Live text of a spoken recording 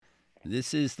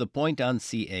This is The Point on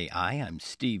CAI. I'm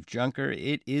Steve Junker.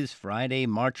 It is Friday,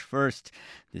 March 1st.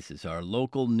 This is our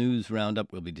local news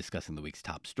roundup. We'll be discussing the week's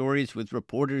top stories with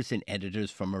reporters and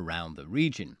editors from around the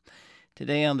region.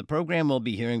 Today on the program, we'll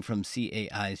be hearing from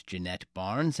CAI's Jeanette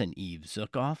Barnes and Eve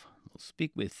Zukoff. We'll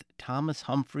speak with Thomas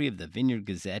Humphrey of the Vineyard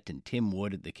Gazette and Tim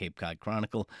Wood of the Cape Cod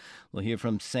Chronicle. We'll hear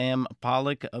from Sam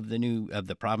Pollock of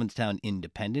the Provincetown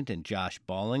Independent and Josh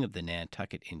Balling of the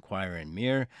Nantucket Inquirer and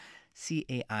Mirror.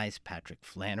 CAI's Patrick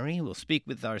Flannery. We'll speak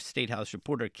with our State House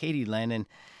reporter Katie Lannon,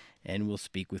 and we'll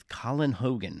speak with Colin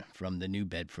Hogan from the New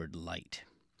Bedford Light.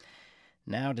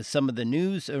 Now to some of the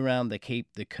news around the Cape,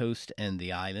 the coast, and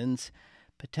the islands.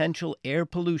 Potential air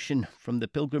pollution from the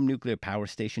Pilgrim nuclear power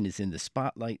station is in the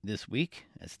spotlight this week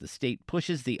as the state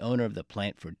pushes the owner of the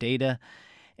plant for data.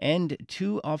 And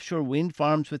 2 offshore wind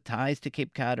farms with ties to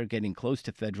Cape Cod are getting close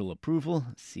to federal approval.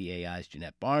 CAI's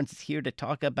Jeanette Barnes is here to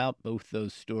talk about both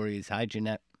those stories. Hi,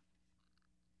 Jeanette.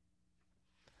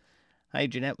 Hi,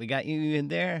 Jeanette. We got you in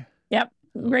there? Yep.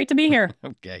 Great to be here.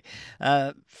 Okay.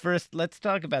 First, let's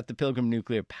talk about the Pilgrim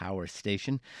Nuclear Power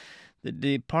Station. The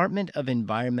Department of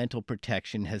Environmental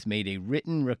Protection has made a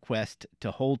written request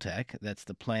to Holtec, that's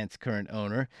the plant's current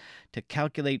owner, to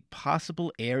calculate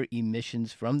possible air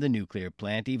emissions from the nuclear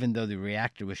plant, even though the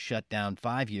reactor was shut down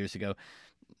 5 years ago.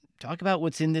 Talk about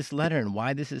what's in this letter and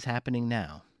why this is happening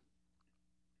now.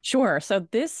 Sure. So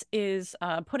this is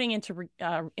putting into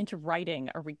writing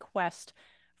a request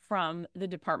from the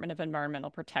Department of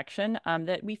Environmental Protection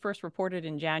that we first reported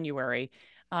in January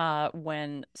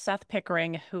when Seth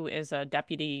Pickering, who is a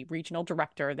deputy regional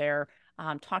director there,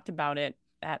 talked about it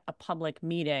at a public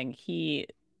meeting. He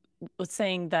was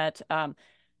saying that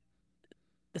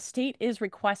the state is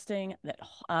requesting that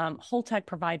Holtec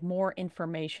provide more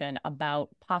information about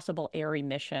possible air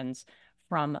emissions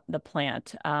from the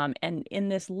plant. And in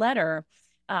this letter,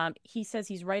 he says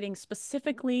he's writing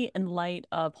specifically in light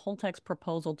of Holtec's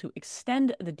proposal to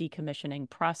extend the decommissioning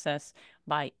process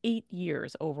by 8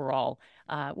 years overall,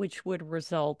 which would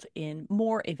result in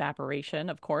more evaporation,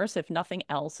 of course, if nothing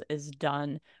else is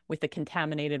done with the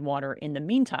contaminated water in the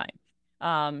meantime.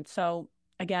 So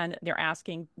again, they're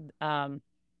asking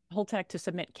Holtec to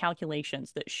submit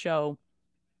calculations that show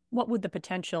what would the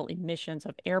potential emissions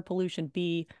of air pollution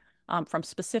be from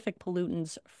specific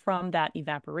pollutants from that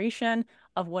evaporation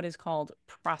of what is called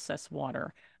process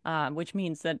water, which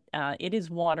means that it is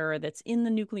water that's in the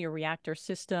nuclear reactor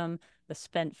system, the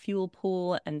spent fuel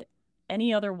pool, and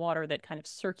any other water that kind of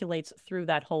circulates through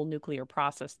that whole nuclear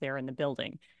process there in the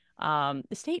building. The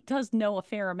state does know a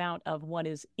fair amount of what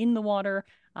is in the water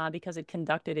because it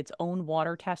conducted its own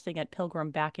water testing at Pilgrim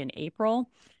back in April.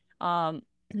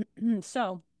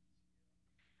 So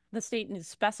the state is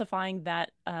specifying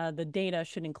that the data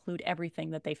should include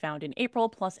everything that they found in April,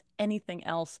 plus anything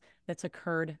else that's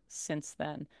occurred since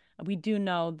then. We do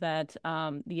know that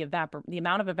the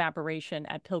amount of evaporation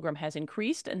at Pilgrim has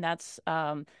increased, and that's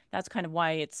kind of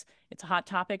why it's a hot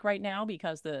topic right now,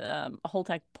 because the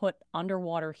Holtec put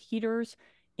underwater heaters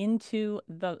into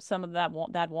some of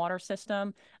that water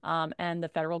system, and the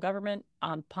federal government,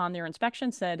 upon their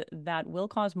inspection, said that will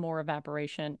cause more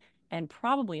evaporation and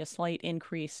probably a slight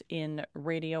increase in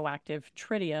radioactive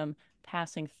tritium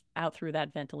passing out through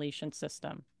that ventilation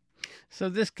system. So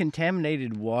this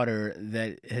contaminated water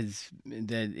that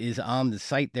is on the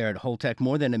site there at Holtec,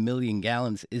 more than 1 million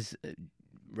gallons, is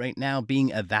right now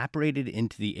being evaporated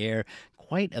into the air.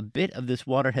 Quite a bit of this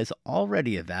water has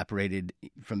already evaporated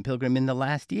from Pilgrim in the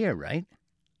last year, right?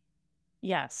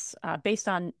 Yes, based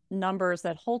on numbers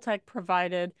that Holtec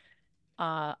provided,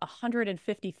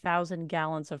 150,000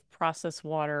 gallons of processed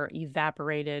water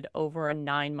evaporated over a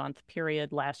 9-month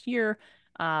period last year,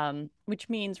 which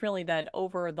means really that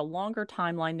over the longer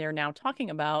timeline they're now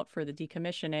talking about for the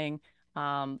decommissioning,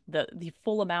 the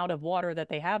full amount of water that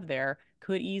they have there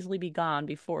could easily be gone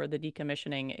before the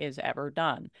decommissioning is ever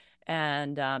done.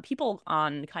 And people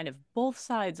on kind of both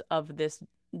sides of this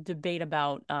debate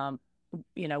about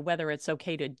whether it's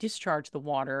okay to discharge the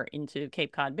water into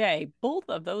Cape Cod Bay, both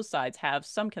of those sides have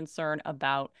some concern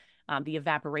about the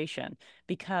evaporation,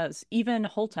 because even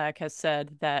Holtec has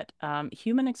said that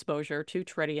human exposure to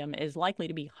tritium is likely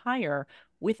to be higher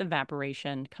with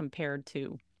evaporation compared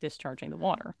to discharging the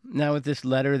water. Now, with this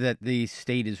letter that the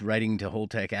state is writing to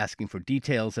Holtec asking for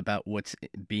details about what's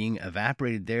being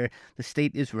evaporated there, the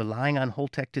state is relying on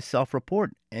Holtec to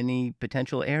self-report any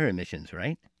potential air emissions,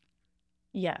 right?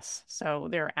 Yes. So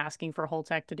they're asking for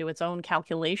Holtec to do its own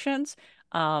calculations.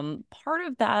 Part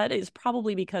of that is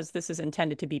probably because this is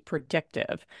intended to be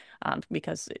predictive,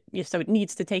 because it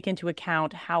needs to take into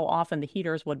account how often the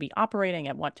heaters would be operating,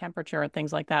 at what temperature, and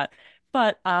things like that.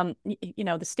 But,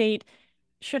 the state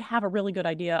should have a really good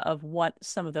idea of what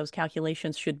some of those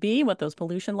calculations should be, what those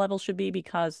pollution levels should be,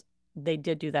 because they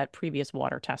did do that previous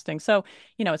water testing. So,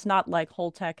 it's not like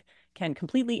Holtec can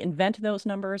completely invent those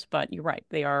numbers, but you're right.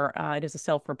 They are, it is a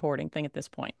self-reporting thing at this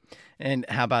point. And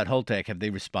how about Holtec? Have they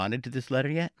responded to this letter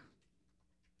yet?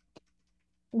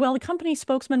 Well, the company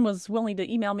spokesman was willing to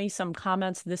email me some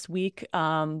comments this week,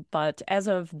 but as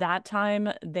of that time,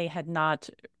 they had not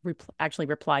actually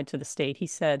replied to the state. He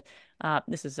said,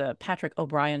 this is Patrick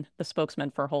O'Brien, the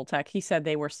spokesman for Holtec. He said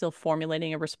they were still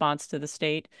formulating a response to the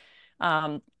state.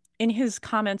 Um, in his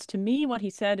comments to me, what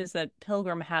he said is that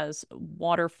Pilgrim has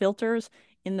water filters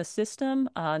in the system,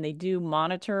 and they do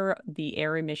monitor the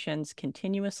air emissions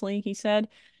continuously, he said.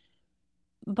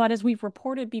 But as we've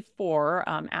reported before,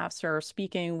 after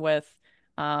speaking with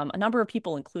a number of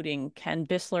people, including Ken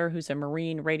Bissler, who's a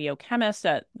marine radiochemist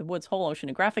at the Woods Hole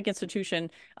Oceanographic Institution,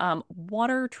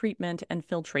 water treatment and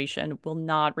filtration will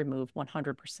not remove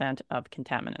 100% of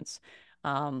contaminants.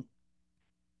 Um,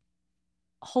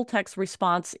 Holtec's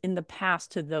response in the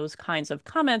past to those kinds of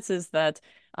comments is that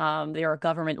there are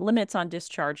government limits on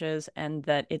discharges and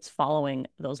that it's following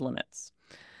those limits.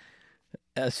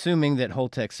 Assuming that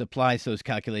Holtec supplies those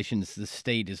calculations the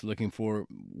state is looking for,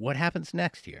 what happens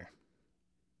next here?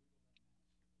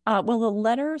 Well, the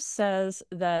letter says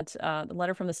that the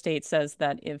letter from the state says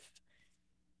that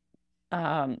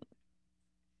um,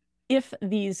 if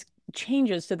these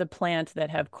changes to the plant that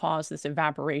have caused this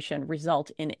evaporation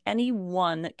result in any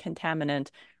one contaminant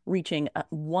reaching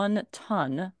 1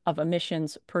 ton of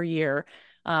emissions per year,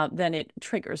 then it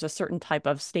triggers a certain type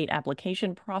of state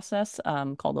application process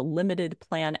called a limited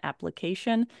plan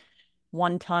application.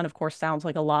 1 ton, of course, sounds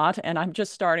like a lot, and I'm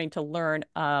just starting to learn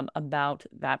about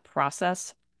that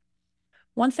process.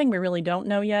 One thing we really don't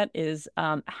know yet is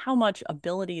how much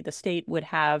ability the state would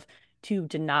have to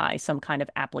deny some kind of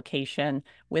application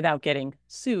without getting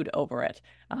sued over it.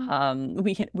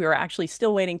 We're actually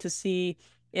still waiting to see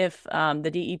if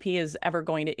the DEP is ever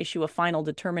going to issue a final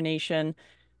determination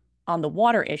on the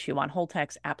water issue on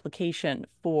Holtec's application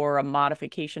for a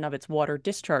modification of its water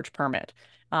discharge permit.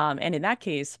 And in that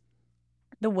case,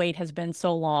 the wait has been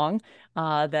so long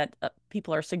that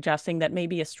people are suggesting that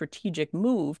maybe a strategic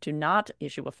move to not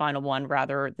issue a final one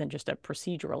rather than just a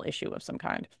procedural issue of some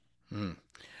kind. Hmm.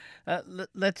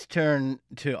 Let's turn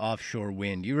to offshore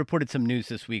wind. You reported some news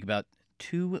this week about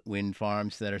two wind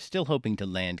farms that are still hoping to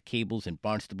land cables in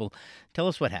Barnstable. Tell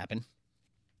us what happened.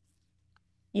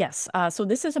 Yes. So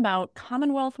this is about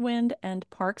Commonwealth Wind and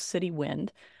Park City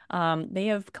Wind. They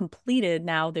have completed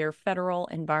now their federal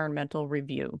environmental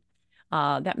review.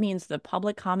 That means the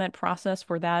public comment process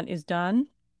for that is done.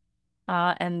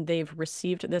 And they've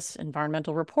received this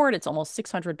environmental report. It's almost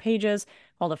 600 pages,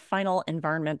 called a final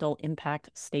environmental impact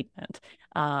statement.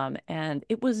 And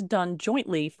it was done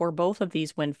jointly for both of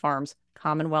these wind farms,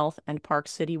 Commonwealth and Park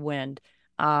City Wind,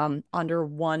 under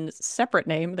one separate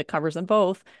name that covers them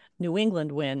both, New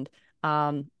England Wind.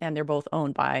 And they're both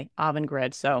owned by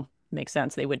Avangrid. So it makes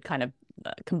sense. They would kind of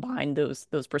combine those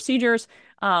procedures.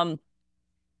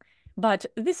 But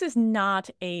this is not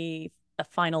a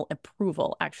final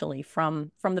approval, actually,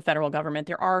 from the federal government.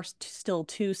 There are still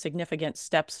two significant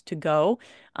steps to go.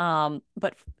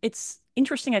 But it's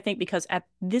interesting, I think, because at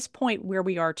this point where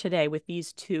we are today with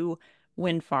these two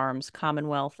wind farms,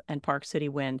 Commonwealth and Park City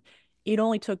Wind, it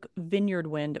only took Vineyard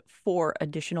Wind 4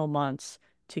 additional months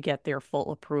to get their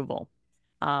full approval.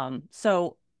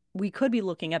 So we could be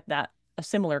looking at a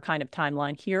similar kind of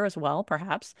timeline here as well,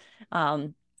 perhaps.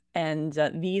 Um, and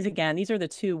these are the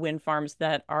two wind farms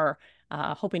that are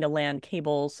hoping to land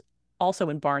cables also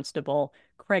in Barnstable.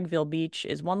 Craigville Beach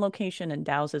is one location, and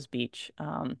Dowses Beach.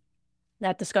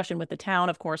 That discussion with the town,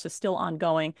 of course, is still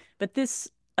ongoing, but this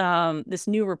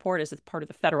new report is part of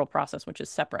the federal process, which is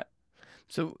separate.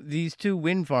 So these two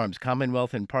wind farms,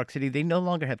 Commonwealth and Park City, they no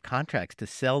longer have contracts to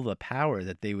sell the power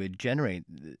that they would generate.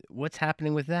 What's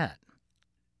happening with that?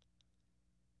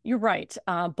 You're right.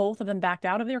 Both of them backed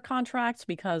out of their contracts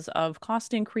because of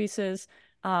cost increases.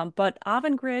 But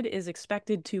Avangrid is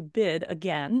expected to bid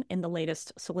again in the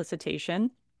latest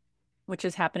solicitation, which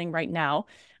is happening right now.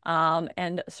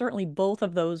 And certainly both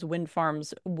of those wind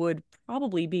farms would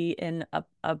probably be in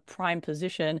a prime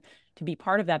position to be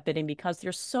part of that bidding because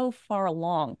they're so far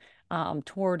along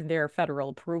toward their federal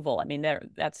approval. I mean,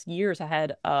 that's years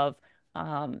ahead of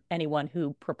anyone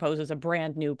who proposes a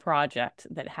brand new project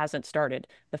that hasn't started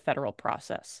the federal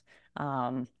process.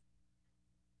 Um,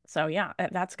 so yeah,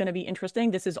 that's going to be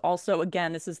interesting. This is also,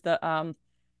 again, this is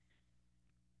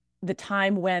the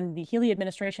time when the Healy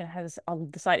administration has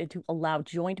decided to allow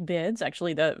joint bids.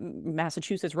 Actually, the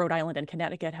Massachusetts, Rhode Island, and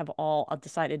Connecticut have all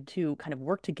decided to kind of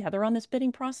work together on this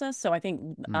bidding process. So I think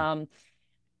Hmm.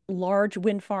 large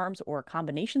wind farms or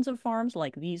combinations of farms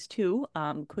like these two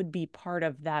could be part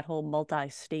of that whole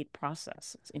multi-state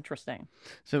process. It's interesting.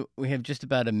 So we have just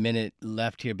about a minute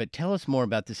left here, but tell us more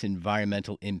about this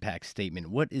environmental impact statement.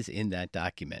 What is in that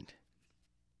document?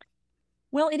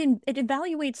 Well, it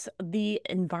evaluates the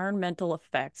environmental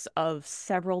effects of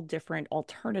several different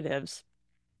alternatives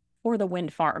for the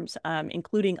wind farms,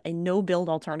 including a no-build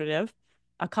alternative,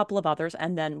 a couple of others,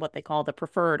 and then what they call the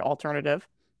preferred alternative.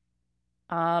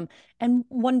 Um, and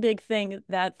one big thing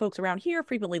that folks around here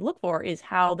frequently look for is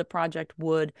how the project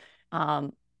would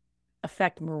um,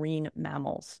 affect marine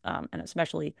mammals, and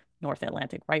especially North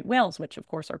Atlantic right whales, which of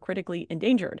course are critically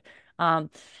endangered. Um,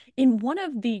 in one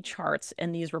of the charts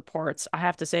in these reports, I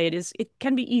have to say it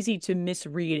can be easy to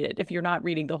misread it if you're not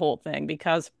reading the whole thing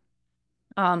because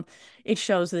um, it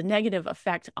shows the negative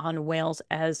effect on whales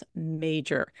as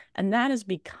major. And that is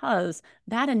because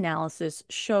that analysis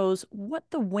shows what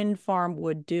the wind farm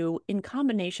would do in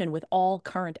combination with all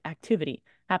current activity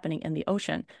happening in the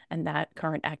ocean. And that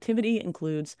current activity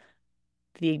includes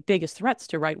the biggest threats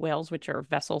to right whales, which are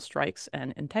vessel strikes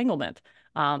and entanglement.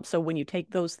 So when you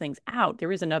take those things out,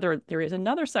 there is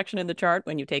another section in the chart.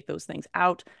 When you take those things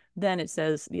out, then it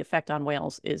says the effect on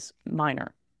whales is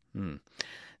minor. Hmm.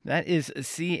 That is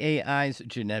CAI's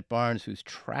Jeanette Barnes, who's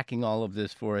tracking all of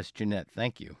this for us. Jeanette,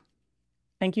 thank you.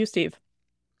 Thank you, Steve.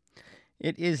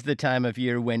 It is the time of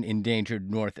year when endangered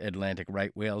North Atlantic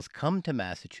right whales come to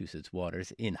Massachusetts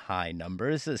waters in high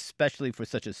numbers, especially for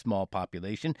such a small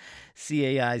population.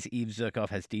 CAI's Eve Zukoff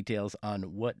has details on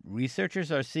what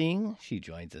researchers are seeing. She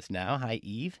joins us now. Hi,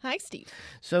 Eve. Hi, Steve.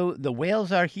 So the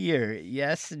whales are here,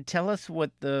 yes? Tell us what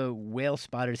the whale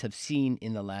spotters have seen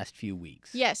in the last few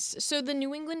weeks. Yes, so the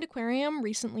New England Aquarium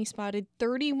recently spotted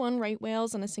 31 right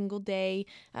whales on a single day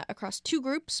across two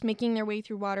groups, making their way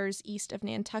through waters east of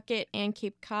Nantucket and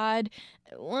Cape Cod.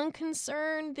 One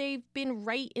concern, they've been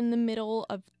right in the middle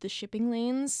of the shipping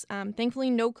lanes. Thankfully,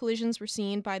 no collisions were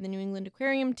seen by the New England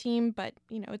Aquarium team, but,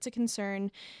 it's a concern.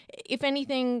 If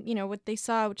anything, what they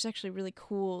saw, which is actually really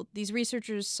cool, these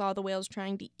researchers saw the whales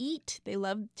trying to eat. They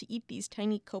love to eat these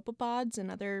tiny copepods and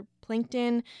other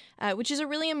plankton, which is a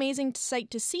really amazing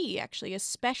sight to see, actually,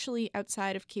 especially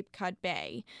outside of Cape Cod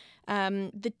Bay.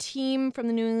 The team from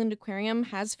the New England Aquarium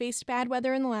has faced bad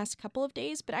weather in the last couple of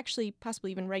days, but actually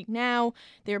possibly even right now,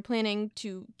 they're planning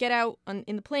to get out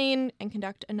in the plane and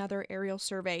conduct another aerial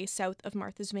survey south of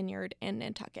Martha's Vineyard and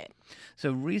Nantucket.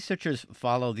 So researchers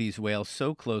follow these whales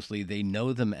so closely, they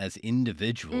know them as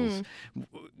individuals.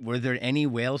 Were there any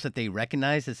whales that they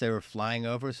recognized as they were flying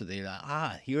over? So they,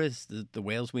 here's the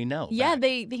whales we know. Yeah, back.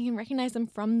 they can recognize them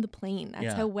from the plane. That's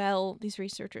Yeah. how well these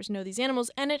researchers know these animals.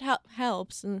 And it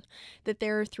helps that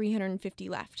there are 350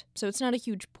 left. So it's not a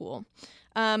huge pool.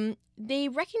 They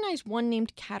recognized one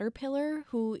named Caterpillar,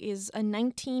 who is a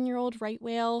 19-year-old right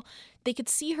whale. They could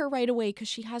see her right away because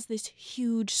she has this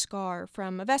huge scar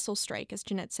from a vessel strike. As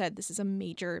Jeanette said, this is a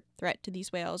major threat to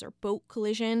these whales, or boat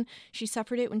collision. She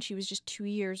suffered it when she was just 2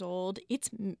 years old. It's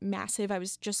massive. I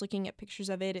was just looking at pictures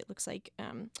of it. It looks like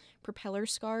propeller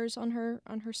scars on her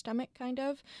stomach, kind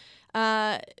of.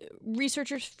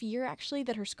 Researchers fear, actually,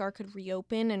 that her scar could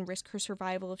reopen and risk her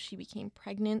survival if she became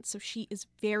pregnant. So she is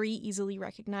very easily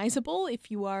recognizable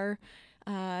if you are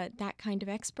that kind of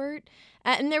expert.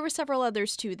 And there were several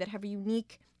others, too, that have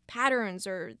unique patterns,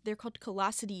 or they're called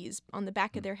callosities, on the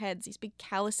back of their heads, these big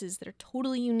calluses that are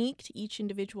totally unique to each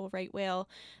individual right whale.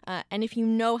 And if you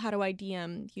know how to ID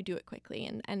them, you do it quickly.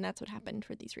 And that's what happened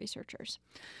for these researchers.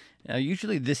 Now,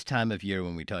 usually this time of year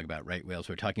when we talk about right whales,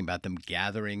 we're talking about them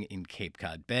gathering in Cape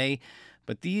Cod Bay.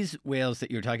 But these whales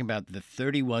that you're talking about, the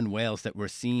 31 whales that were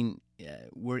seen,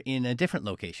 were in a different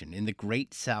location, in the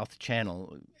Great South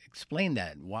Channel. Explain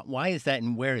that. Why is that,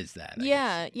 and where is that?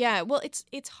 Yeah. Well,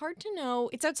 it's hard to know.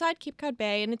 It's outside Cape Cod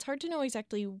Bay, and it's hard to know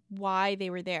exactly why they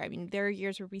were there. I mean, there are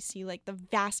years where we see like the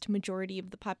vast majority of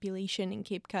the population in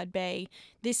Cape Cod Bay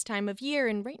this time of year,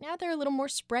 and right now they're a little more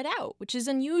spread out, which is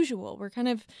unusual.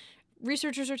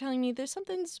 Researchers are telling me there's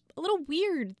something's a little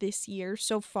weird this year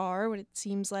so far, what it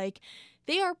seems like.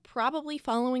 They are probably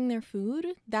following their food.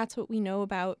 That's what we know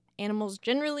about animals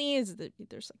generally, is that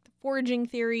there's like the foraging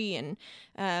theory, and,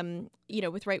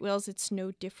 with right whales, it's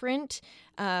no different.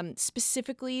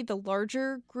 Specifically, the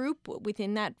larger group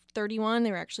within that 31, they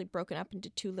were actually broken up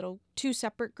into two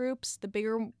separate groups. The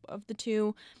bigger of the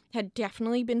two had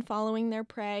definitely been following their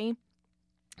prey.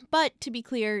 But to be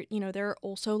clear, there are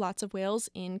also lots of whales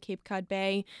in Cape Cod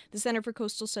Bay. The Center for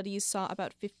Coastal Studies saw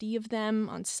about 50 of them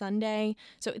on Sunday.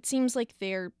 So it seems like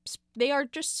they are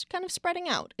just kind of spreading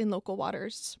out in local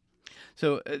waters.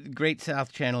 So Great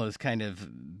South Channel is kind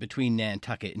of between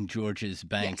Nantucket and Georges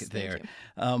Bank there.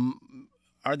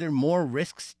 Are there more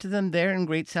risks to them there in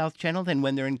Great South Channel than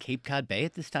when they're in Cape Cod Bay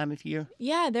at this time of year?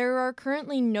 Yeah, there are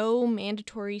currently no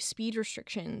mandatory speed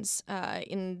restrictions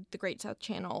in the Great South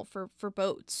Channel for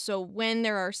boats. So when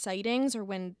there are sightings or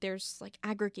when there's like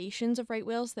aggregations of right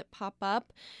whales that pop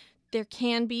up, there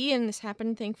can be, and this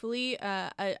happened thankfully,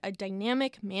 a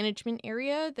dynamic management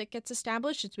area that gets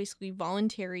established. It's basically a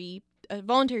voluntary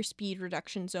speed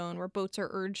reduction zone where boats are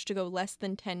urged to go less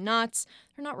than 10 knots.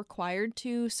 They're not required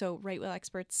to, so right whale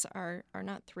experts are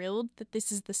not thrilled that this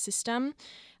is the system.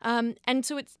 And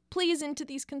so it plays into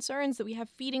these concerns that we have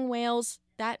feeding whales.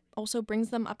 That also brings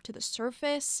them up to the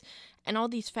surface, and all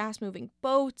these fast-moving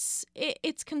boats.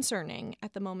 It's concerning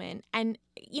at the moment. And,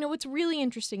 what's really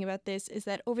interesting about this is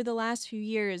that over the last few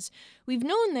years, we've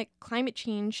known that climate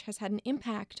change has had an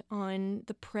impact on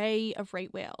the prey of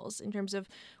right whales in terms of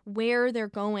where they're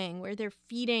going, where they're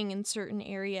feeding in certain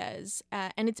areas.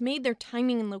 And it's made their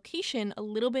timing and location a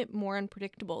little bit more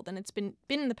unpredictable than it's been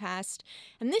in the past.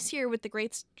 And this year, with the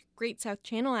Great South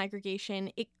Channel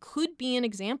aggregation, it could be an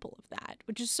example of that,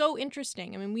 which is so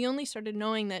interesting. I mean, we only started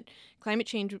knowing that climate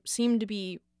change seemed to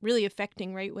be really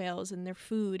affecting right whales and their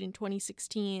food in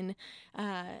 2016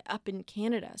 up in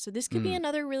Canada. So this could be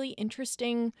another really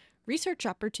interesting research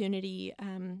opportunity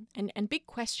and big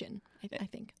question, I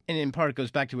think. And in part, it goes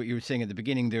back to what you were saying at the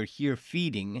beginning. They're here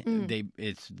feeding,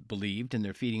 it's believed, and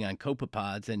they're feeding on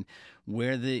copepods. And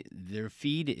where their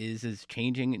feed is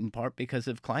changing in part because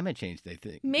of climate change, they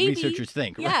think. Maybe. Researchers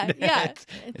think. Yeah, right? yeah. It's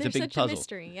a big such puzzle. a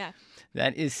mystery, yeah.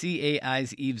 That is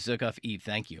CAI's Eve Zukoff. Eve,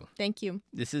 thank you. Thank you.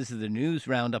 This is the News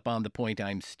Roundup on the Point.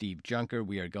 I'm Steve Junker.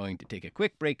 We are going to take a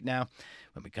quick break now.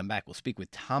 When we come back, we'll speak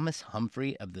with Thomas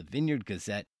Humphrey of the Vineyard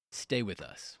Gazette. Stay with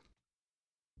us.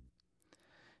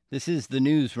 This is the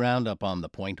News Roundup on the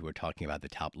Point. We're talking about the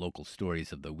top local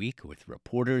stories of the week with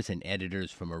reporters and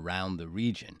editors from around the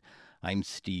region. I'm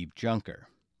Steve Junker.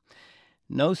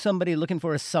 Know somebody looking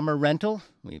for a summer rental?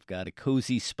 We've got a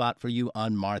cozy spot for you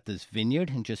on Martha's Vineyard.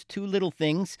 And just two little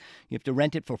things. You have to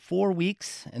rent it for 4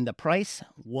 weeks, and the price,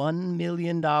 $1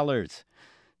 million.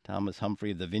 Thomas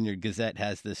Humphrey of the Vineyard Gazette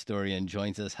has this story and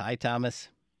joins us. Hi, Thomas.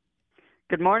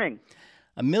 Good morning.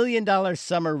 $1 million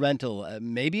summer rental.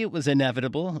 Maybe it was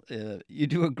inevitable. You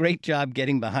do a great job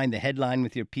getting behind the headline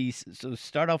with your piece. So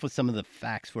start off with some of the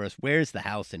facts for us. Where's the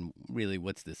house, and really,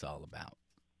 what's this all about?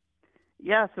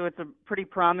 Yeah, so it's a pretty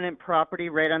prominent property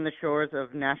right on the shores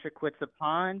of Nashaquitsa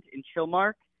Pond in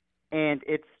Chilmark, and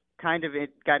it's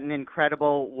got an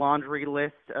incredible laundry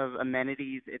list of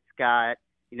amenities. It's got,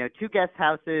 2 guest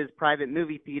houses, private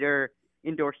movie theater,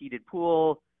 indoor heated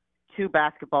pool, 2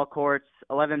 basketball courts,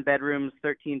 11 bedrooms,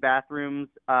 13 bathrooms,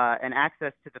 and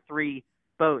access to the 3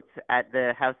 boats at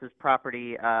the house's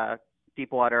property,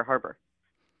 Deepwater Harbor.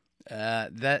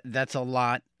 That's a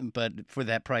lot, but for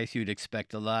that price, you'd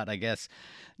expect a lot, I guess.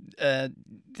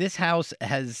 This house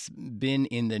has been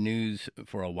in the news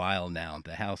for a while now.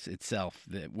 The house itself,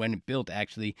 when it built,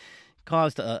 actually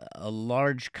caused a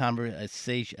large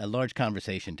conversation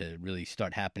to really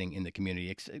start happening in the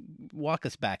community. Walk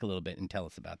us back a little bit and tell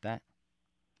us about that.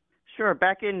 Sure.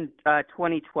 Back in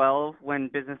 2012, when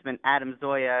businessman Adam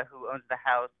Zoya, who owns the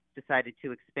house, decided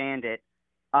to expand it,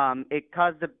 it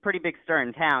caused a pretty big stir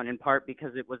in town, in part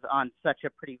because it was on such a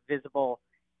pretty visible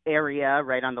area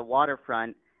right on the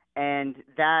waterfront. And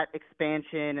that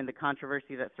expansion and the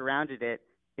controversy that surrounded it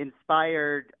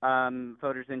inspired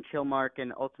voters in Chilmark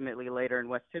and ultimately later in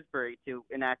West Tisbury to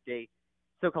enact a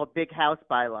so-called big house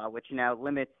bylaw, which now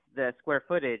limits the square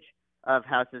footage of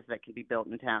houses that can be built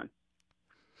in town.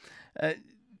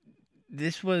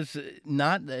 This was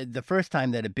not the first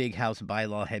time that a big house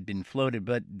bylaw had been floated,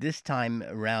 but this time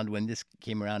around, when this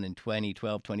came around in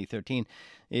 2012, 2013,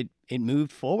 it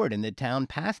moved forward and the town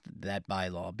passed that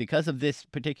bylaw because of this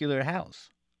particular house.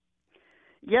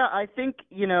 Yeah, I think,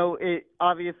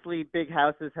 obviously big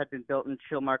houses had been built in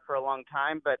Chilmark for a long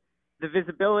time, but the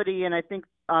visibility, and I think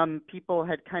people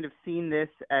had kind of seen this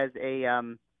as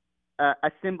a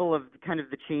symbol of kind of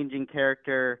the changing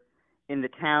character in the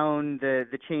town,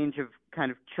 the change of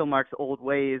kind of Chilmark's old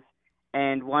ways,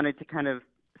 and wanted to kind of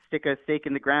stick a stake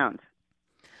in the ground.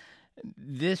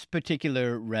 This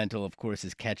particular rental, of course,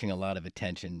 is catching a lot of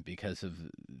attention because of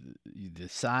the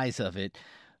size of it.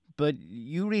 But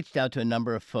you reached out to a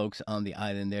number of folks on the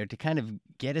island there to kind of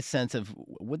get a sense of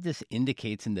what this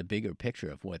indicates in the bigger picture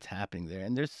of what's happening there.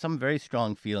 And there's some very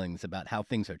strong feelings about how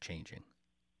things are changing.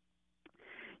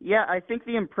 Yeah, I think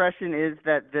the impression is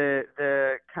that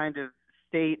the kind of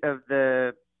state of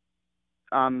the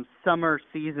summer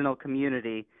seasonal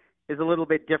community is a little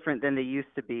bit different than they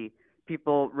used to be.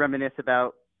 People reminisce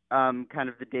about kind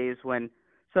of the days when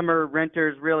summer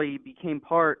renters really became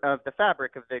part of the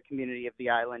fabric of the community of the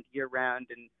island year round,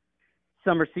 and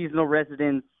summer seasonal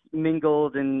residents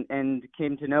mingled and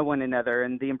came to know one another.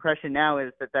 And the impression now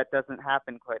is that that doesn't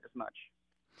happen quite as much.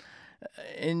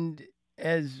 And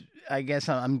as I guess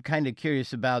I'm kind of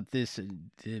curious about this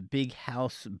the big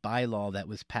house bylaw that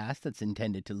was passed that's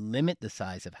intended to limit the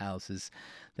size of houses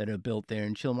that are built there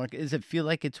in Chilmark. Does it feel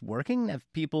like it's working?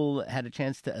 Have people had a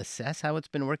chance to assess how it's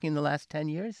been working in the last 10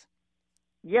 years?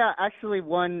 Yeah, actually,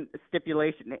 one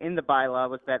stipulation in the bylaw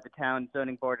was that the town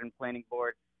zoning board and planning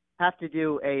board have to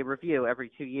do a review every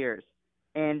 2 years.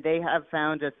 And they have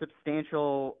found a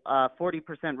substantial 40%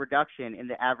 reduction in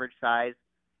the average size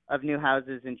of new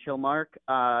houses in Chilmark.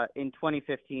 In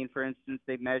 2015, for instance,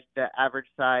 they measured the average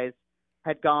size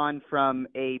had gone from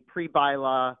a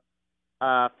pre-bylaw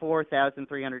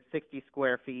 4,360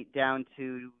 square feet down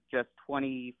to just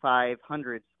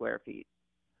 2,500 square feet.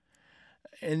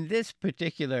 In this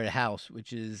particular house,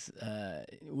 which is,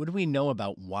 what do we know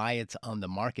about why it's on the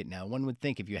market now? One would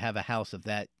think if you have a house of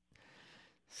that,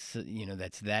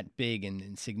 that's that big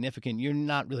and significant, you're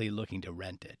not really looking to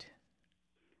rent it.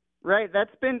 Right,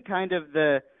 that's been kind of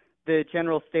the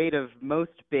general state of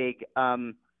most big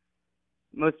kind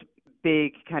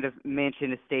of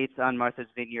mansion estates on Martha's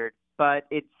Vineyard. But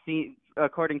it seems,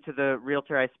 according to the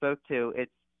realtor I spoke to,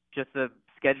 it's just a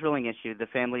scheduling issue. The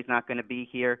family's not going to be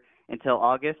here until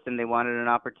August, and they wanted an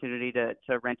opportunity to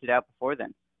rent it out before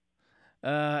then.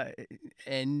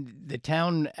 And the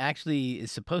town actually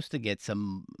is supposed to get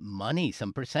some money,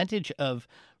 some percentage of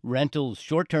rentals,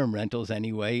 short-term rentals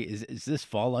anyway. Is this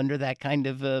fall under that kind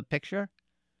of picture?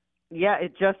 Yeah,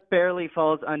 it just barely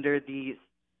falls under the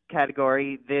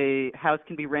category. The house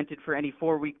can be rented for any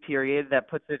 4-week period. That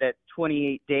puts it at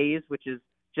 28 days, which is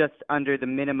just under the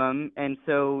minimum. And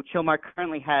so Chilmark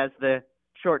currently has the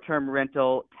short-term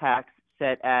rental tax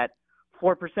set at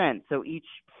 4%. So each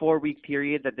 4-week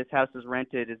period that this house is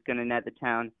rented is going to net the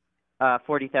town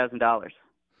 $40,000.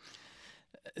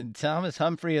 Thomas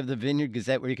Humphrey of the Vineyard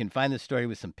Gazette, where you can find the story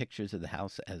with some pictures of the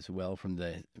house as well from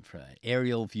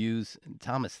aerial views.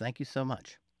 Thomas, thank you so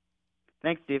much.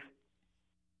 Thanks, Steve.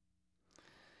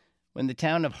 When the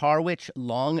town of Harwich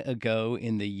long ago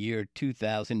in the year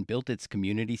 2000 built its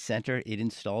community center, it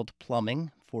installed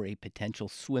plumbing for a potential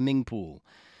swimming pool.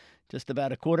 Just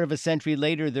about a quarter of a century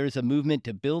later, there's a movement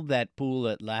to build that pool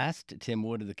at last. Tim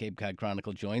Wood of the Cape Cod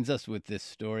Chronicle joins us with this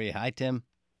story. Hi, Tim.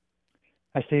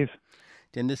 Hi, Steve.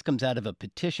 Tim, this comes out of a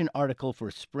petition article for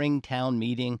a spring town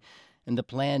meeting, and the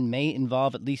plan may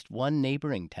involve at least one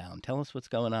neighboring town. Tell us what's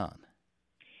going on.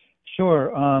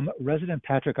 Sure. Resident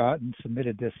Patrick Otten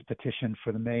submitted this petition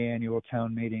for the May annual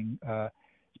town meeting.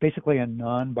 It's basically a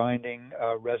non-binding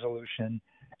resolution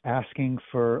asking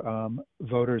for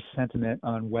voters' sentiment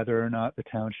on whether or not the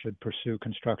town should pursue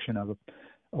construction of an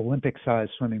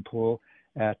Olympic-sized swimming pool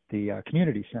at the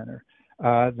community center.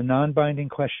 The non-binding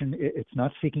question, it's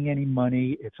not seeking any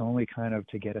money. It's only kind of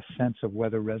to get a sense of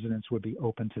whether residents would be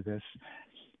open to this.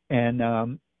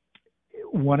 And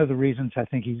one of the reasons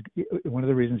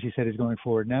he said he's going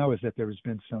forward now is that there has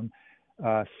been some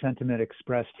sentiment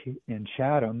expressed in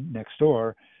Chatham next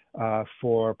door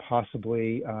for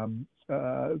possibly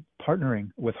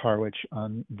partnering with Harwich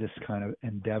on this kind of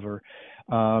endeavor.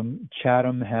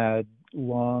 Chatham had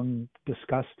long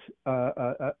discussed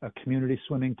a community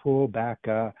swimming pool back,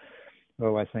 I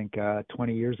think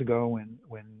 20 years ago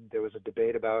when there was a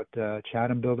debate about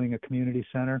Chatham building a community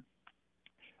center.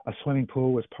 A swimming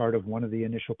pool was part of one of the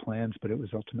initial plans, but it was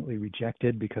ultimately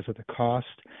rejected because of the cost.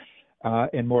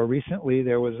 And more recently,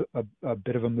 there was a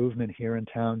bit of a movement here in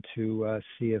town to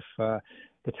see if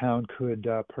the town could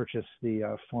purchase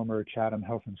the former Chatham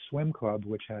Health and Swim Club,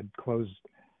 which had closed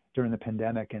during the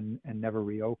pandemic and never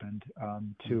reopened,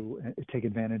 to take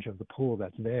advantage of the pool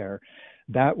that's there.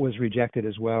 That was rejected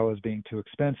as well as being too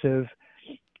expensive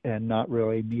and not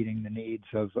really meeting the needs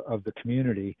of the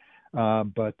community.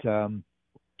 But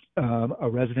a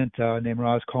resident named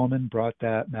Roz Coleman brought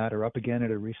that matter up again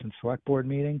at a recent select board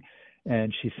meeting.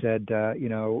 And she said,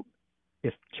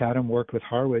 if Chatham worked with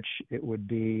Harwich, it would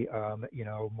be,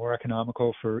 more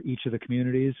economical for each of the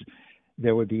communities.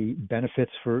 There would be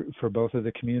benefits for both of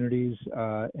the communities.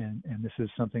 And this is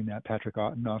something that Patrick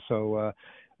Otten also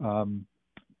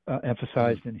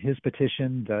emphasized in his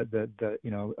petition,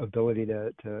 the ability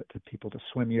to people to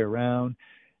swim year round,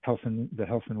 the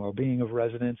health and well-being of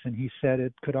residents. And he said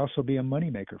it could also be a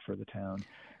moneymaker for the town.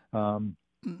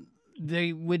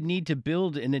 they would need to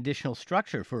build an additional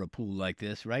structure for a pool like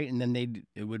this, right? And then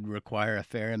it would require a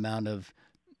fair amount of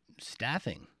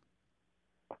staffing.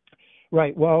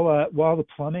 Right. Well, while the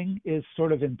plumbing is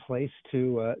sort of in place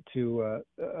to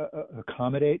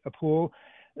accommodate a pool,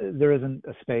 there isn't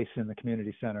a space in the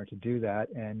community center to do that.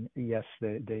 And yes,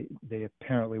 they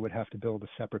apparently would have to build a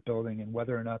separate building, and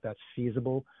whether or not that's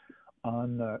feasible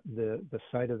on the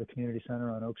site of the community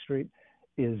center on Oak Street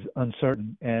is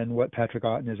uncertain. And what Patrick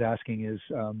Otten is asking is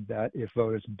that if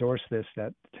voters endorse this,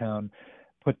 that the town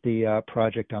put the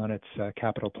project on its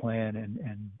capital plan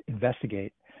and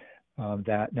investigate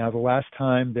that. Now, the last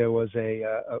time there was a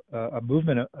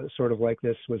movement sort of like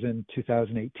this was in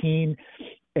 2018,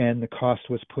 and the cost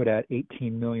was put at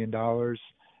 $18 million.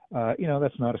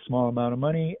 That's not a small amount of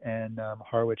money, and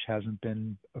Harwich hasn't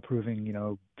been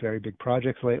approving, very big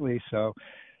projects lately, so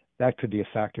that could be a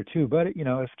factor too. But,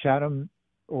 if Chatham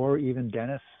or even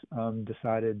Dennis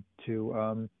decided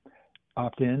to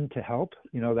opt in to help,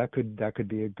 that could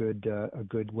be a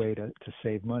good way to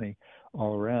save money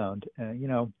all around.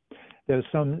 And there's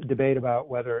some debate about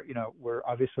whether we're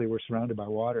surrounded by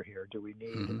water here. Do we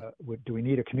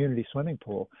need a community swimming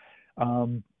pool?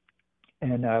 And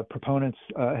proponents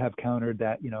have countered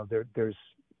that there's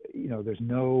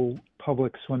no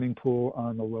public swimming pool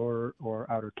on the lower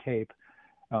or outer Cape,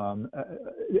 and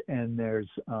there's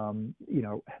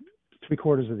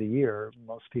 3/4 of the year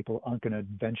most people aren't going to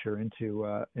venture into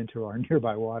our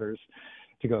nearby waters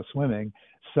to go swimming.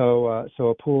 So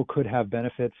a pool could have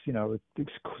benefits. The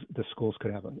schools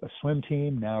could have a swim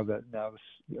team. Now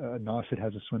Nauset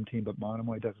has a swim team, but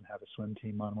Monomoy doesn't have a swim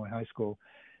team, Monomoy High School,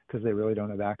 because they really don't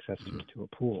have access to a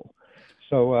pool.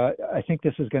 So I think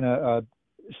this is going to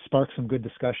spark some good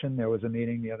discussion. There was a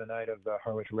meeting the other night of the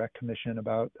Harwich Rec Commission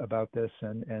about this,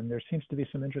 and there seems to be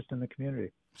some interest in the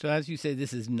community. So as you say,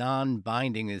 this is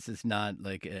non-binding. This is not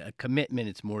like a commitment.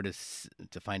 It's more to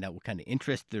find out what kind of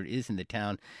interest there is in the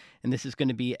town. And this is going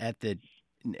to be at the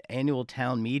annual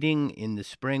town meeting in the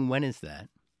spring. When is that?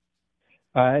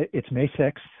 It's May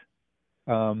 6th,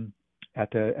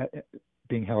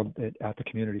 being held at the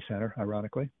community center,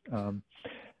 ironically.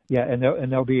 Yeah, and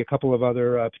there'll be a couple of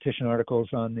other petition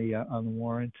articles on the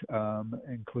warrant,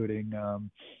 including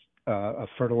a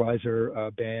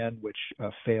fertilizer ban, which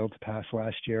failed to pass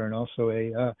last year, and also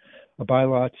a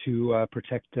bylaw to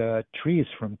protect trees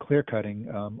from clear cutting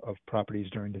of properties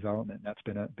during development. That's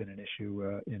been an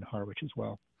issue in Harwich as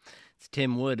well. It's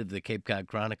Tim Wood of the Cape Cod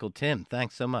Chronicle. Tim,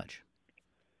 thanks so much.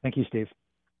 Thank you, Steve.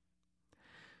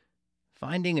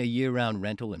 Finding a year-round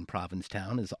rental in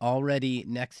Provincetown is already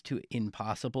next to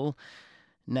impossible.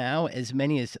 Now, as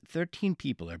many as 13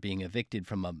 people are being evicted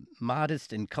from a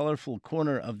modest and colorful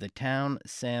corner of the town.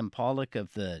 Sam Pollock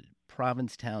of the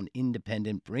Provincetown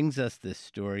Independent brings us this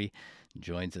story and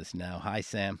joins us now. Hi,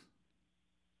 Sam.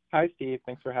 Hi, Steve.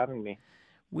 Thanks for having me.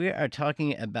 We are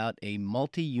talking about a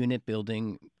multi-unit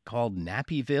building called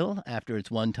Nappyville after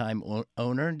its one-time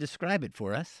owner. Describe it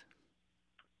for us.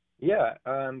 Yeah,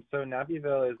 so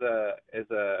Nappyville is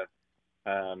a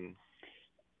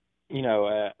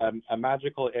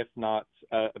magical, if not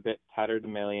a bit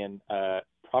tatterdemalion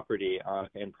property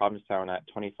in Provincetown at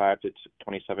 25 to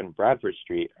 27 Bradford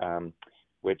Street,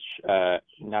 which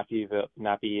Nappy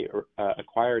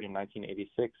acquired in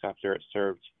 1986 after it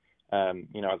served,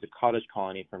 as a cottage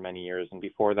colony for many years, and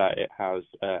before that it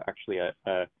housed actually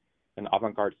an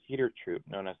avant-garde theater troupe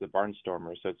known as the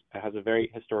Barnstormers. So it has a very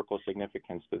historical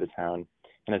significance to the town,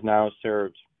 and has now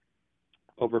served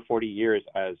over 40 years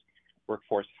as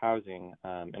workforce housing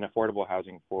and affordable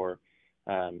housing for,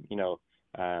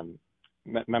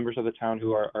 members of the town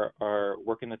who are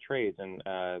work in the trades and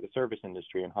the service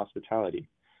industry and hospitality.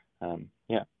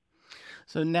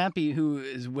 So Nappy, who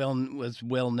was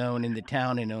well known in the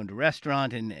town and owned a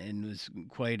restaurant and was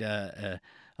quite a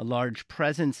large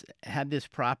presence, had this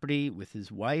property with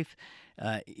his wife.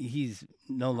 He's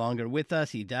no longer with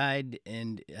us. He died,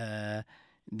 and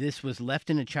this was left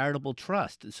in a charitable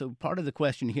trust. So part of the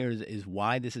question here is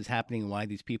why this is happening and why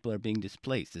these people are being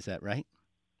displaced. Is that right?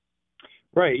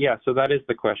 Right. Yeah. So that is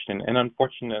the question, and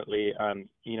unfortunately,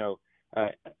 a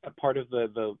part of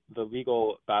the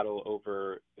legal battle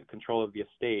over control of the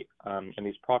estate and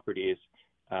these properties,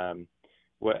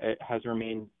 it has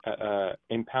remained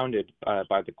impounded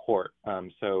by the court.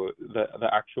 So the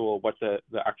actual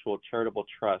charitable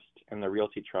trust and the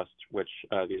realty trust, which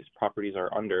these properties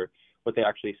are under, what they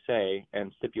actually say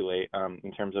and stipulate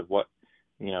in terms of what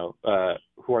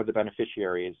who are the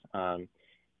beneficiaries,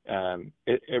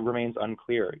 it remains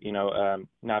unclear.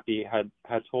 Nappy had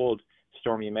told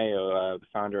Stormy Mayo, the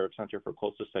founder of Center for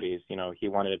Coastal Studies, he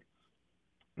wanted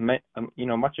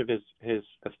much of his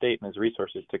estate and his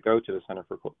resources to go to the Center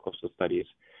for Coastal Studies.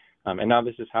 And now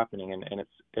this is happening, and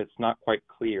it's not quite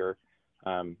clear,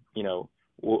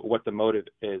 what the motive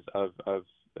is of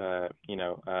the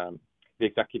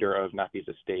executor of Nappy's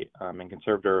estate and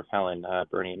conservator of Helen,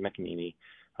 Bernie McEnany,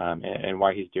 and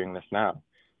why he's doing this now.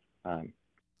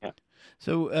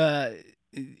 So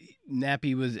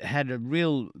Nappy had a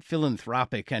real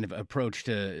philanthropic kind of approach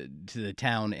to the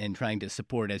town and trying to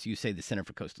support, as you say, the Center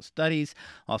for Coastal Studies,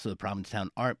 also the Provincetown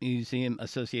Art Museum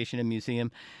Association and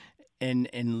Museum.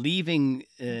 And leaving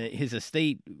his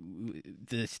estate,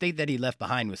 the estate that he left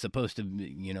behind was supposed to,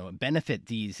 benefit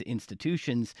these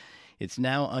institutions. It's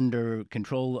now under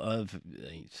control of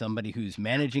somebody who's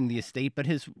managing the estate, but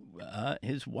his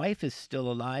wife is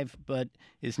still alive, but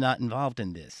is not involved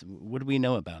in this. What do we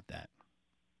know about that?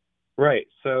 Right.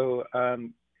 So,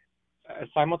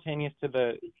 simultaneous to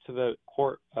the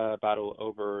court battle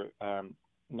over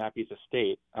Nappy's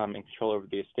estate and control over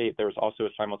the estate, there was also a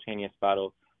simultaneous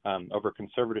battle over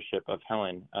conservatorship of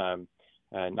Helen,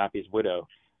 Nappy's widow.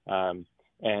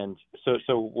 And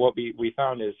so what we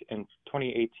found is in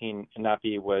 2018,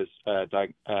 Nappy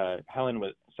Helen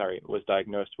was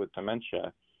diagnosed with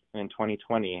dementia. And in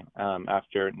 2020,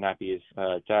 after Nappy's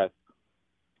death,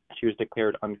 she was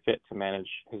declared unfit to manage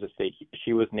his estate.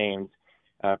 She was named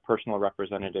personal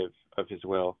representative of his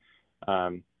will.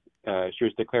 She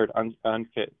was declared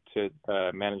unfit to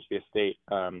manage the estate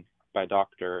by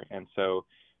doctor, and so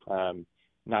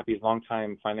Nappy's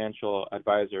longtime financial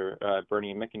advisor,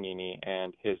 Bernie McEnany,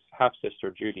 and his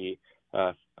half-sister, Judy,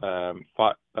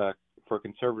 fought for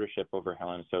conservatorship over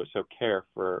Helen, so care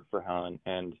for Helen.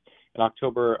 And in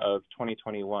October of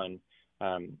 2021,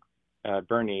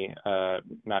 Bernie,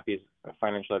 Nappy's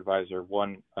financial advisor,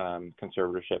 won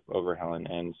conservatorship over Helen,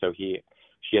 and so she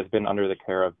has been under the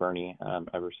care of Bernie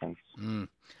ever since.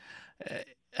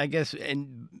 I guess,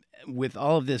 and with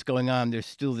all of this going on, there's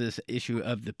still this issue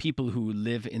of the people who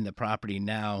live in the property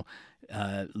now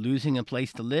losing a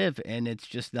place to live, and it's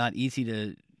just not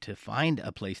easy to find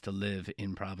a place to live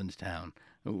in Provincetown.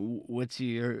 What's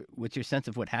your sense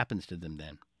of what happens to them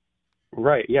then?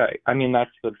 Right. Yeah. I mean,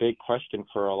 that's the big question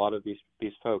for a lot of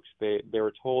these folks. They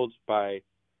were told by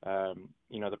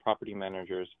the property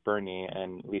managers, Bernie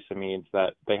and Lisa Meads,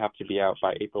 that they have to be out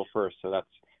by April 1st. So that's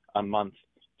a month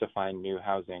to find new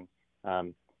housing.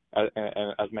 And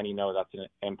as many know, that's an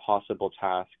impossible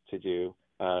task to do,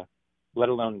 let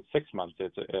alone 6 months.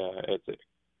 It's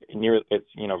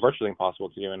virtually impossible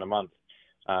to do in a month.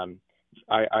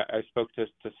 I spoke to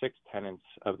 6 tenants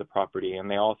of the property, and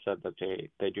they all said that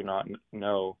they do not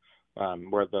know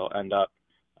where they'll end up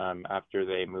after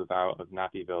they move out of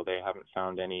Nappyville. They haven't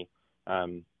found any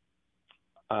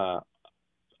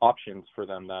options for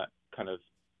them that kind of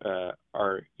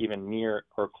are even near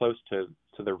or close to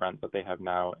the rent that they have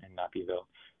now in Nappyville.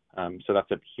 So that's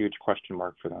a huge question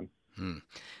mark for them.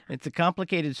 It's a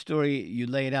complicated story. You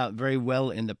lay it out very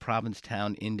well in the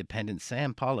Provincetown Independent.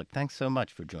 Sam Pollock, thanks so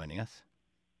much for joining us.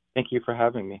 Thank you for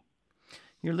having me.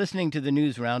 You're listening to the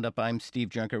News Roundup. I'm Steve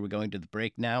Junker. We're going to the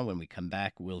break now. When we come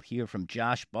back, we'll hear from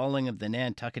Josh Balling of the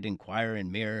Nantucket Enquirer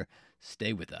and Mirror.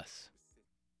 Stay with us.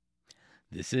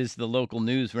 This is the local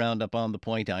news roundup on The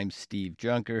Point. I'm Steve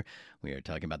Junker. We are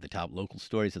talking about the top local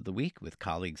stories of the week with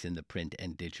colleagues in the print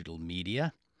and digital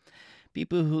media.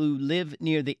 People who live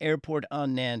near the airport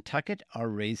on Nantucket are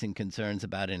raising concerns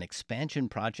about an expansion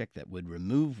project that would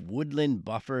remove woodland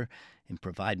buffer and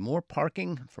provide more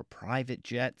parking for private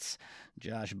jets.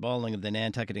 Josh Balling of the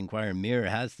Nantucket Enquirer and Mirror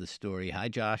has the story. Hi,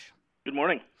 Josh. Good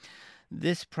morning.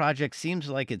 This project seems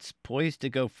like it's poised to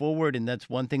go forward, and that's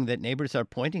one thing that neighbors are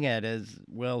pointing at as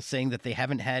well, saying that they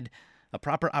haven't had a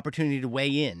proper opportunity to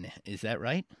weigh in. Is that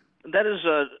right? That is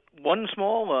one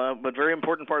small but very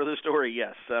important part of the story,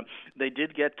 yes. They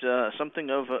did get something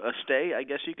of a stay, I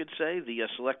guess you could say. The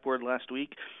Select Board last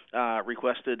week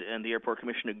requested, and the Airport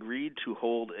Commission agreed to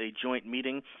hold a joint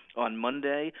meeting on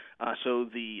Monday, so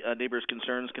the neighbors'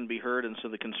 concerns can be heard, and so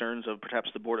the concerns of perhaps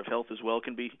the Board of Health as well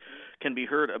can be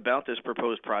heard about this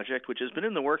proposed project, which has been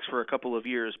in the works for a couple of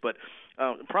years, but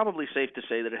probably safe to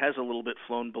say that it has a little bit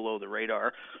flown below the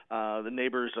radar. The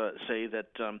neighbors say that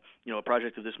a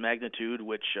project of this magnitude,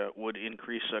 which would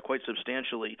increase quite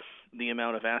substantially the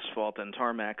amount of asphalt and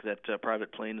tarmac that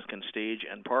private planes can stage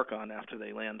and park on after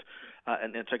they land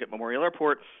at Nantucket Memorial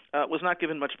Airport, was not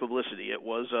given much publicity. It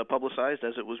was publicized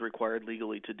as it was required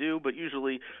legally to do, but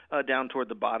usually down toward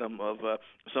the bottom of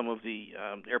some of the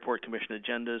Airport Commission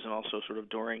agendas, and also sort of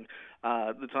during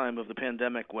the time of the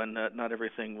pandemic when not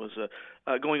everything was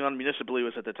going on municipally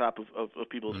was at the top of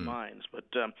people's minds. But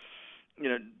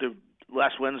the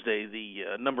last Wednesday,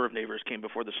 the number of neighbors came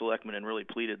before the selectmen and really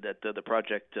pleaded that the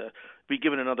project be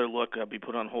given another look, be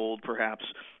put on hold perhaps,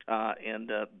 and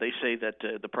they say that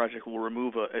the project will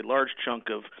remove a large chunk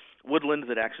of woodland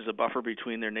that acts as a buffer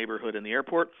between their neighborhood and the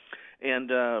airport, and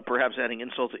perhaps adding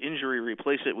insult to injury,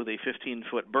 replace it with a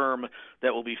 15-foot berm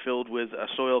that will be filled with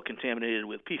soil contaminated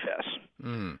with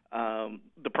PFAS.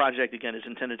 The project, again, is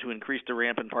intended to increase the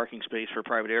ramp and parking space for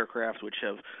private aircraft, which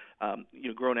have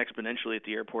grown exponentially at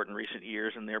the airport in recent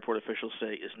years, and the airport officials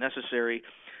say is necessary,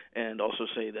 and also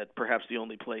say that perhaps the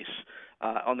only place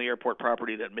on the airport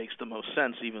property that makes the most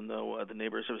sense, even though the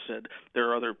neighbors have said there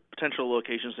are other potential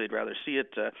locations they'd rather see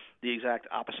it, the exact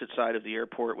opposite side of the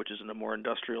airport, which is in a more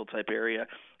industrial type area.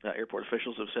 Airport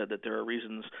officials have said that there are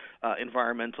reasons,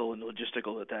 environmental and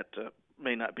logistical, that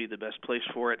may not be the best place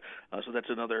for it. So that's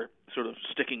another sort of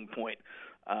sticking point.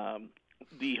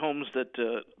 The homes that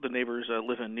the neighbors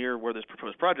live in near where this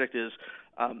proposed project is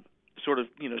sort of,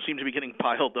 seem to be getting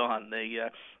piled on.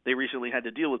 They recently had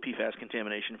to deal with PFAS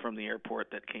contamination from the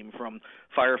airport that came from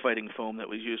firefighting foam that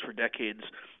was used for decades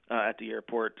at the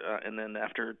airport, and then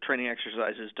after training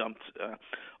exercises dumped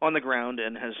on the ground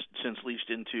and has since leached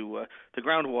into the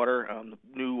groundwater. The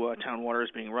new town water is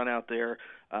being run out there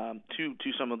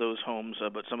to some of those homes,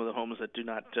 but some of the homes that do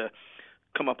not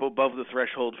come up above the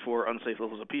threshold for unsafe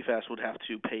levels of PFAS would have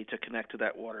to pay to connect to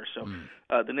that water. So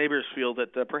the neighbors feel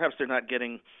that perhaps they're not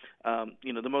getting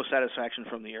the most satisfaction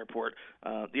from the airport.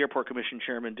 The airport commission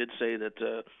chairman did say that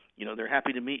they're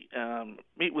happy to meet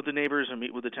with the neighbors and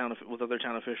meet with with other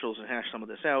town officials and hash some of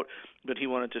this out, but he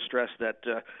wanted to stress that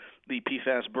the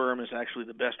PFAS berm is actually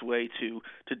the best way to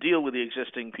deal with the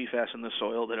existing PFAS in the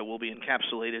soil, that it will be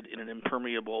encapsulated in an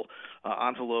impermeable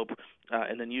envelope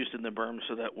and then used in the berm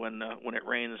so that when it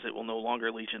rains, it will no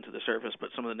longer leach into the surface. But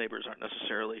some of the neighbors aren't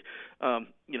necessarily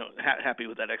happy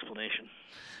with that explanation.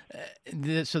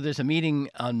 So there's a meeting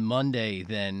on Monday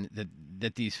then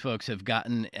that these folks have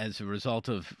gotten as a result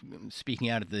of speaking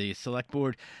out at the select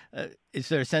board. Is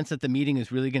there a sense that the meeting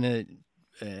is really going to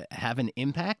have an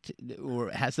impact,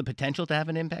 or has the potential to have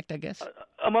an impact, I guess?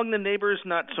 Among the neighbors,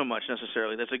 not so much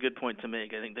necessarily. That's a good point to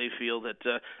make. I think they feel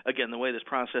that, again, the way this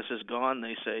process has gone,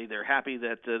 they say they're happy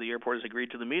that the airport has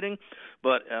agreed to the meeting,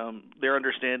 but their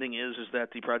understanding is that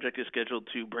the project is scheduled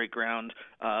to break ground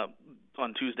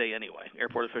on Tuesday anyway.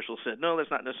 Airport officials said, no,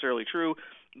 that's not necessarily true.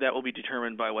 That will be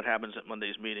determined by what happens at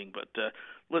Monday's meeting. But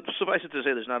let's suffice it to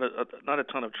say there's not a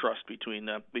ton of trust between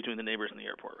the neighbors and the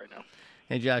airport right now.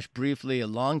 Hey, Josh, briefly, a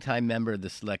longtime member of the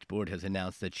Select Board has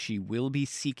announced that she will be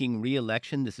seeking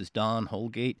re-election. This is Dawn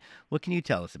Holgate. What can you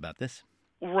tell us about this?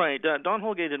 Right. Dawn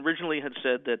Holgate originally had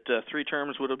said that 3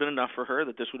 terms would have been enough for her,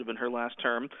 that this would have been her last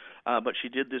term, but she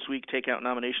did this week take out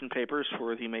nomination papers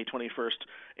for the May 21st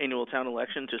annual town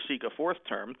election to seek a 4th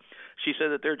term. She said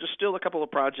that there are just still a couple of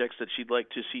projects that she'd like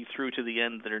to see through to the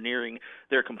end that are nearing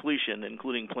their completion,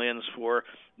 including plans for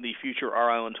the future Our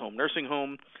Island Home Nursing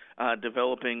Home,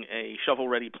 developing a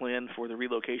shovel-ready plan for the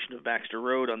relocation of Baxter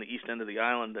Road on the east end of the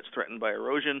island that's threatened by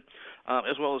erosion,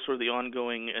 as well as sort of the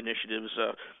ongoing initiatives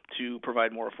to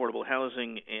provide more affordable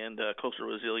housing and coastal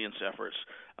resilience efforts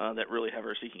that really have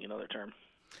her seeking another term.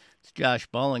 It's Josh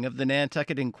Balling of the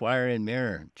Nantucket Enquirer and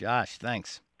Mirror. Josh,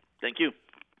 thanks. Thank you.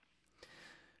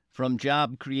 From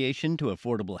job creation to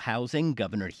affordable housing,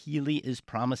 Governor Healy is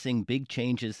promising big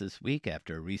changes this week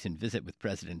after a recent visit with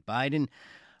President Biden.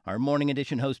 Our Morning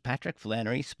Edition host Patrick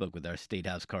Flannery spoke with our State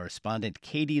House correspondent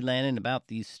Katie Lannon about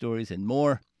these stories and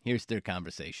more. Here's their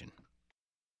conversation.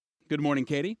 Good morning,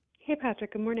 Katie. Hey,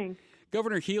 Patrick. Good morning.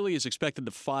 Governor Healy is expected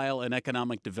to file an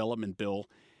economic development bill.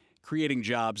 Creating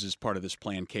jobs is part of this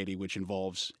plan, Katie, which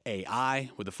involves AI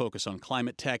with a focus on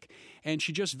climate tech. And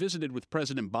she just visited with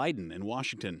President Biden in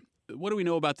Washington. What do we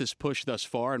know about this push thus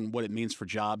far and what it means for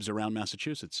jobs around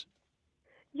Massachusetts?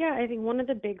 Yeah, I think one of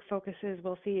the big focuses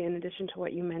we'll see, in addition to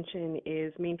what you mentioned,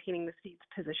 is maintaining the state's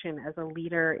position as a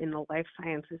leader in the life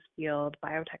sciences field,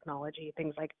 biotechnology,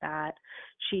 things like that.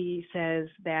 She says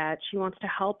that she wants to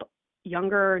help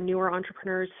younger, newer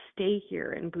entrepreneurs stay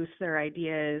here and boost their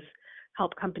ideas,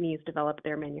 help companies develop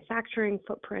their manufacturing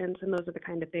footprints, and those are the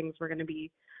kind of things we're going to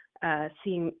be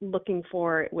looking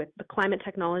for with the climate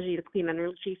technology, the clean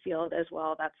energy field as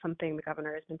well. That's something the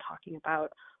governor has been talking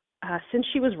about since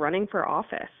she was running for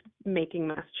office, making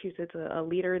Massachusetts a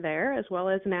leader there, as well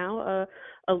as now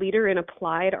a leader in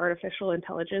applied artificial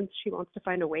intelligence. She wants to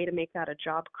find a way to make that a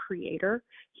job creator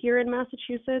here in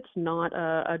Massachusetts, not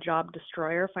a job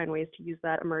destroyer, find ways to use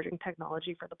that emerging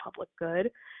technology for the public good.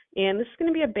 And this is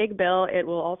going to be a big bill. It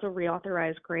will also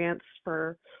reauthorize grants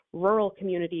for rural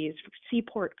communities,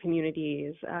 seaport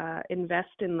communities, invest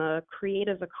in the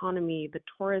creative economy, the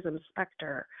tourism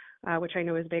sector, which I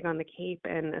know is big on the Cape,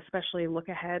 and especially look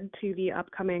ahead to the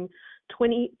upcoming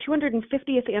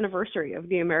 250th anniversary of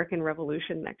the American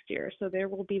Revolution next year. So there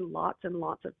will be lots and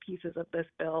lots of pieces of this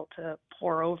bill to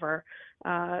pour over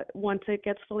once it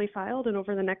gets fully filed and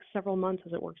over the next several months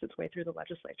as it works its way through the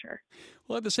legislature.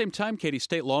 Well, at the same time, Katie,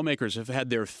 state lawmakers have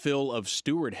had their fill of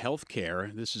Steward Health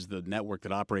Care. This is the network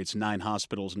that operates 9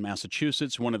 hospitals in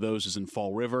Massachusetts. One of those is in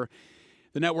Fall River.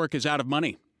 The network is out of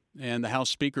money. And the House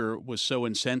Speaker was so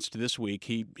incensed this week,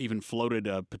 he even floated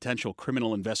a potential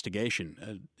criminal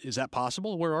investigation. Is that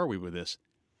possible? Where are we with this?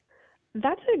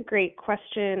 That's a great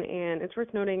question, and it's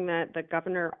worth noting that the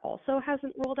governor also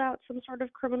hasn't ruled out some sort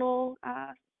of criminal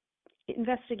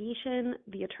investigation.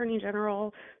 The attorney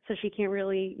general says she can't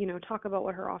really, talk about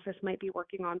what her office might be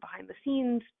working on behind the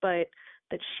scenes, but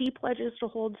that she pledges to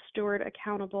hold Steward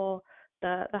accountable.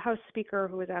 The House Speaker,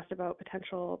 who was asked about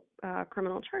potential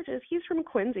criminal charges, he's from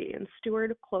Quincy, and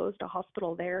Steward closed a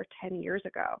hospital there 10 years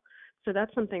ago. So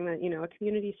that's something that, a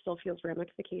community still feels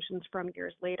ramifications from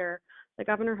years later. The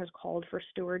governor has called for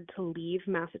Steward to leave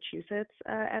Massachusetts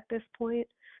at this point.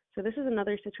 So this is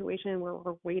another situation where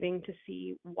we're waiting to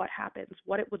see what happens,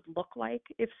 what it would look like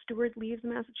if Steward leaves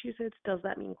Massachusetts. Does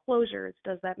that mean closures?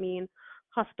 Does that mean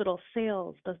hospital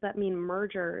sales? Does that mean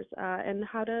mergers? And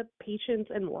how do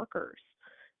patients and workers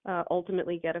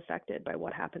ultimately get affected by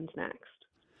what happens next?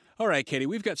 All right, Katie,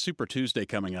 we've got Super Tuesday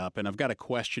coming up, and I've got a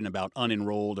question about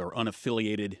unenrolled or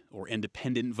unaffiliated or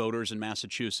independent voters in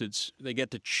Massachusetts. They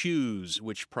get to choose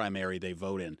which primary they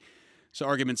vote in. So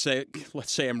arguments say,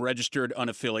 let's say I'm registered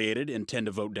unaffiliated and tend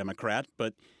to vote Democrat,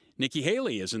 but Nikki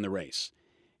Haley is in the race.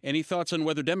 Any thoughts on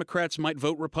whether Democrats might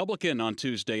vote Republican on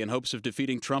Tuesday in hopes of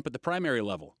defeating Trump at the primary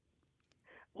level?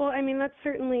 Well, that's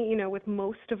certainly, with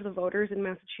most of the voters in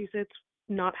Massachusetts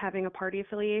not having a party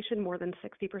affiliation, more than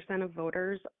 60% of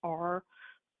voters are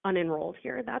unenrolled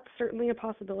here. That's certainly a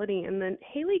possibility. And the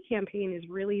Haley campaign is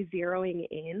really zeroing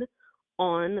in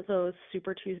on those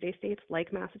Super Tuesday states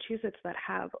like Massachusetts that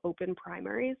have open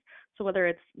primaries. So whether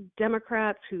it's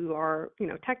Democrats who are,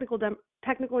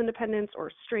 technical independents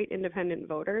or straight independent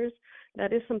voters,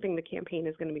 that is something the campaign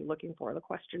is going to be looking for. The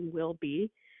question will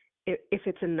be if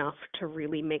it's enough to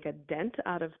really make a dent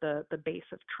out of the base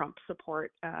of Trump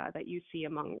support that you see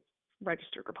among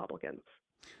registered Republicans.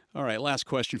 All right, last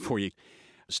question for you.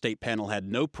 The state panel had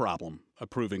no problem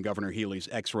approving Governor Healey's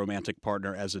ex-romantic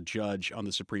partner as a judge on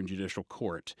the Supreme Judicial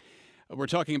Court. We're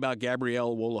talking about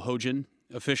Gabrielle Wolohojian,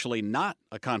 officially not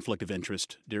a conflict of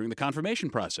interest during the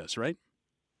confirmation process, right?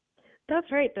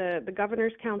 That's right. The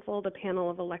Governor's Council, the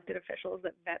panel of elected officials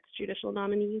that vets judicial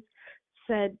nominees,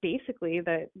 said basically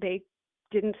that they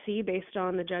didn't see, based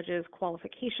on the judge's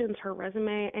qualifications, her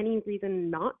resume, any reason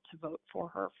not to vote for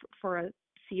her for a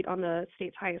seat on the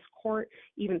state's highest court,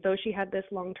 even though she had this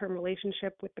long-term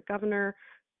relationship with the governor.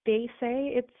 They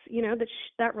say it's,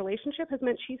 that relationship has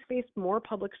meant she's faced more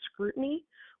public scrutiny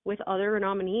with other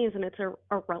nominees, and it's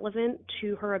irrelevant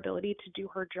to her ability to do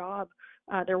her job.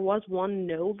 There was one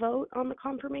no vote on the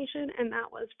confirmation, and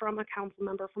that was from a council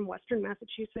member from Western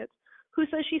Massachusetts who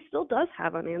says she still does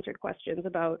have unanswered questions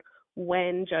about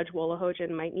when Judge Wolohojian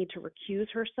might need to recuse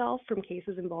herself from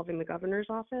cases involving the governor's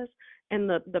office, and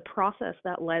the process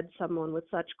that led someone with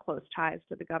such close ties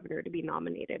to the governor to be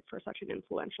nominated for such an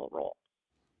influential role.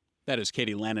 That is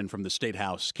Katie Lannon from the State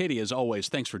House. Katie, as always,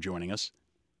 thanks for joining us.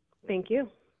 Thank you.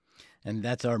 And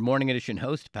that's our Morning Edition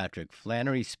host, Patrick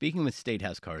Flannery, speaking with State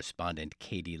House correspondent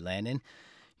Katie Lannon.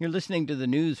 You're listening to the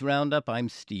News Roundup. I'm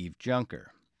Steve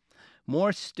Junker.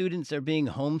 More students are being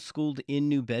homeschooled in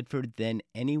New Bedford than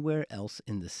anywhere else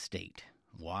in the state.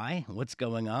 Why? What's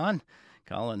going on?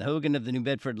 Colin Hogan of the New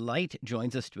Bedford Light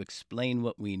joins us to explain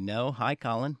what we know. Hi,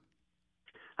 Colin.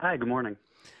 Hi, good morning.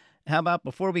 How about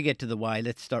before we get to the why,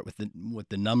 let's start with what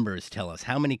the numbers tell us.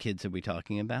 How many kids are we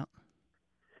talking about?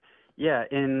 Yeah,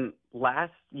 in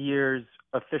last year's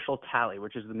official tally,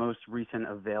 which is the most recent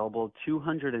available,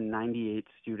 298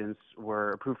 students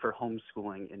were approved for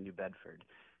homeschooling in New Bedford.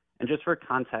 And just for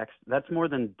context, that's more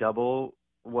than double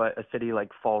what a city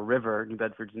like Fall River, New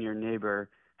Bedford's near neighbor,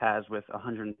 has with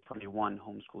 121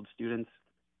 homeschooled students.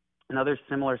 And other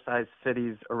similar-sized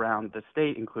cities around the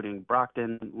state, including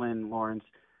Brockton, Lynn, Lawrence,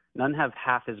 none have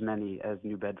half as many as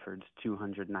New Bedford's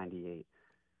 298.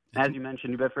 As you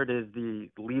mentioned, New Bedford is the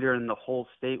leader in the whole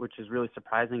state, which is really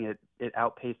surprising. It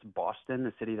outpaced Boston,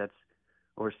 a city that's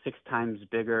over 6 times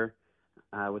bigger,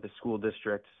 with a school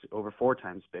district over 4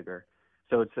 times bigger.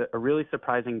 So it's a really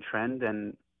surprising trend,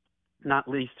 and not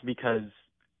least because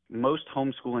most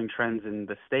homeschooling trends in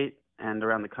the state and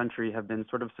around the country have been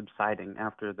sort of subsiding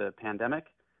after the pandemic.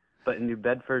 But in New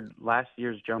Bedford, last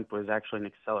year's jump was actually an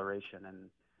acceleration, and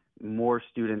more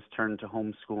students turned to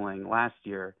homeschooling last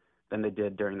year than they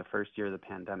did during the first year of the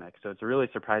pandemic. So it's a really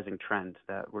surprising trend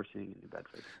that we're seeing in New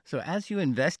Bedford. So as you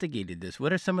investigated this,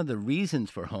 what are some of the reasons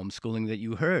for homeschooling that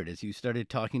you heard as you started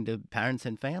talking to parents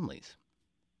and families?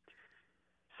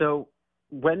 So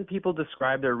when people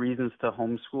describe their reasons to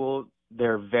homeschool,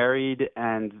 they're varied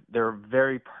and they're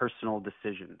very personal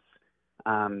decisions.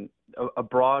 A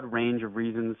broad range of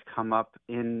reasons come up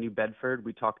in New Bedford.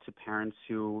 We talked to parents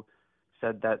who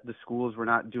said that the schools were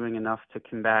not doing enough to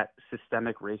combat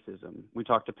systemic racism. We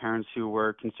talked to parents who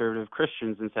were conservative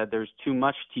Christians and said there's too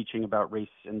much teaching about race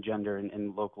and gender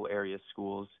in local area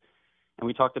schools. And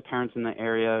we talked to parents in the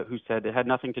area who said it had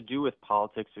nothing to do with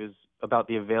politics. It was about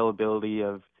the availability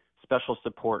of special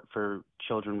support for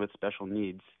children with special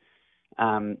needs.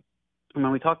 And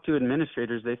when we talk to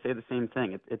administrators, they say the same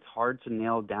thing. It's hard to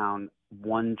nail down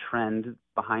one trend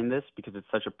behind this because it's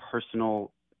such a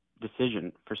personal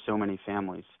decision for so many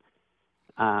families.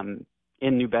 In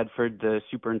New Bedford, the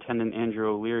superintendent, Andrew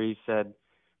O'Leary, said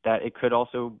that it could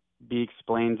also be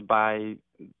explained by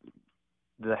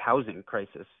the housing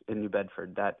crisis in New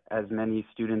Bedford, that as many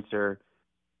students are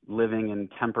living in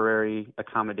temporary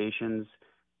accommodations,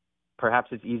 perhaps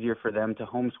it's easier for them to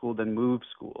homeschool than move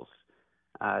schools.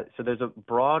 So there's a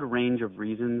broad range of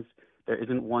reasons. There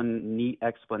isn't one neat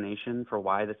explanation for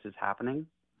why this is happening.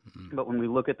 Mm-hmm. But when we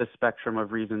look at the spectrum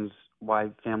of reasons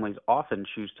why families often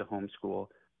choose to homeschool,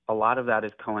 a lot of that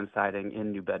is coinciding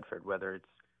in New Bedford, whether it's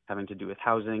having to do with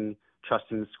housing,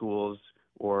 trusting the schools,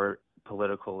 or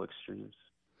political extremes.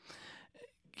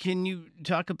 Can you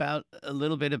talk about a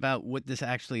little bit about what this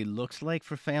actually looks like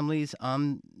for families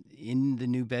in the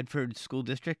New Bedford school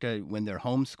district when they're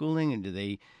homeschooling?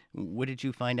 And what did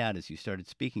you find out as you started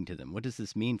speaking to them? What does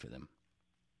this mean for them?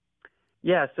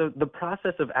 Yeah, so the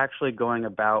process of actually going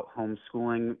about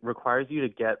homeschooling requires you to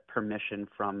get permission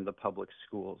from the public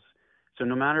schools. So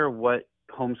no matter what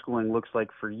homeschooling looks like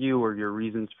for you or your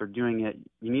reasons for doing it,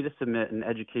 you need to submit an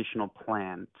educational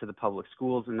plan to the public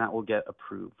schools, and that will get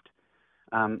approved.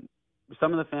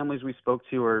 Some of the families we spoke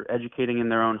to are educating in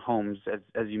their own homes,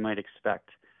 as you might expect.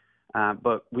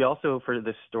 But we also, for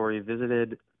this story,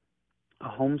 visited a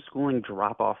homeschooling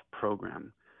drop-off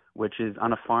program, which is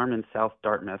on a farm in South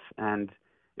Dartmouth. And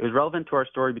it was relevant to our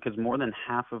story because more than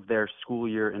half of their school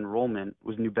year enrollment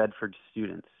was New Bedford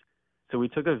students. So we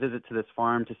took a visit to this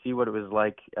farm to see what it was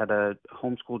like at a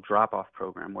homeschool drop-off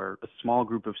program where a small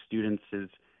group of students is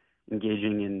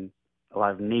engaging in a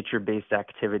lot of nature-based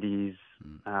activities,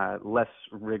 less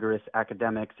rigorous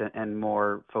academics, and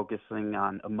more focusing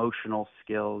on emotional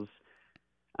skills.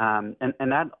 And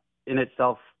that in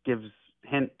itself gives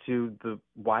hint to the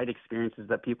wide experiences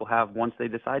that people have once they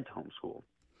decide to homeschool.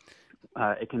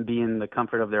 It can be in the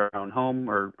comfort of their own home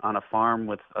or on a farm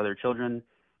with other children.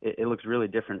 It looks really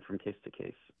different from case to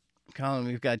case. Colin,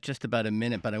 we've got just about a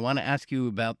minute, but I want to ask you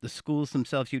about the schools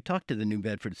themselves. You talked to the New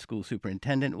Bedford school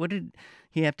superintendent. What did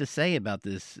he have to say about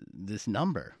this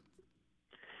number?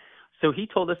 So he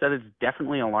told us that it's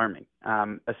definitely alarming.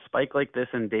 A spike like this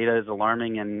in data is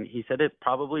alarming, and he said it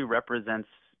probably represents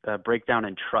a breakdown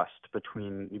in trust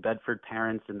between New Bedford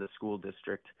parents and the school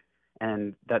district,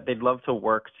 and that they'd love to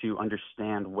work to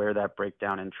understand where that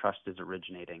breakdown in trust is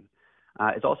originating.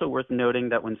 It's also worth noting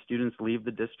that when students leave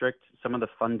the district, some of the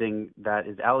funding that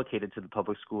is allocated to the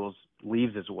public schools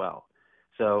leaves as well.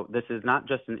 So this is not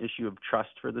just an issue of trust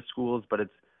for the schools, but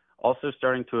it's also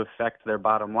starting to affect their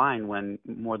bottom line when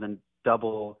more than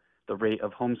double the rate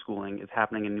of homeschooling is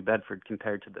happening in New Bedford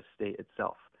compared to the state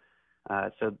itself.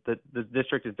 So the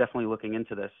district is definitely looking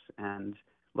into this and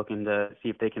looking to see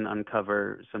if they can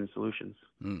uncover some solutions.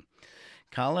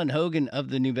 Colin Hogan of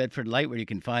the New Bedford Light, where you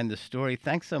can find the story.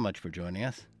 Thanks so much for joining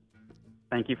us.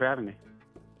 Thank you for having me.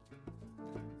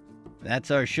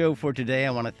 That's our show for today.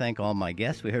 I want to thank all my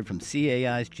guests. We heard from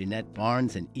CAI's Jeanette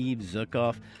Barnes and Eve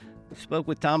Zukoff. We spoke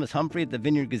with Thomas Humphrey at the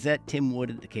Vineyard Gazette, Tim Wood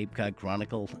at the Cape Cod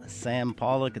Chronicle, Sam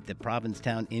Pollock at the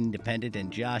Provincetown Independent,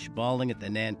 and Josh Balling at the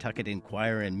Nantucket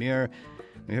Inquirer and Mirror.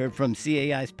 We heard from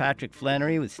CAI's Patrick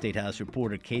Flannery with State House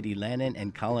reporter Katie Lannon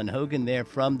and Colin Hogan there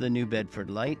from the New Bedford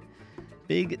Light.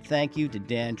 Big thank you to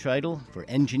Dan Tritle for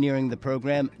engineering the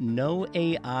program. No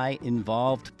AI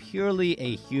involved, purely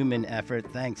a human effort.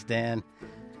 Thanks, Dan.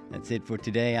 That's it for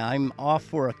today. I'm off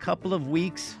for a couple of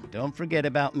weeks. Don't forget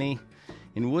about me.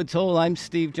 In Woods Hole, I'm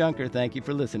Steve Junker. Thank you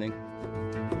for listening.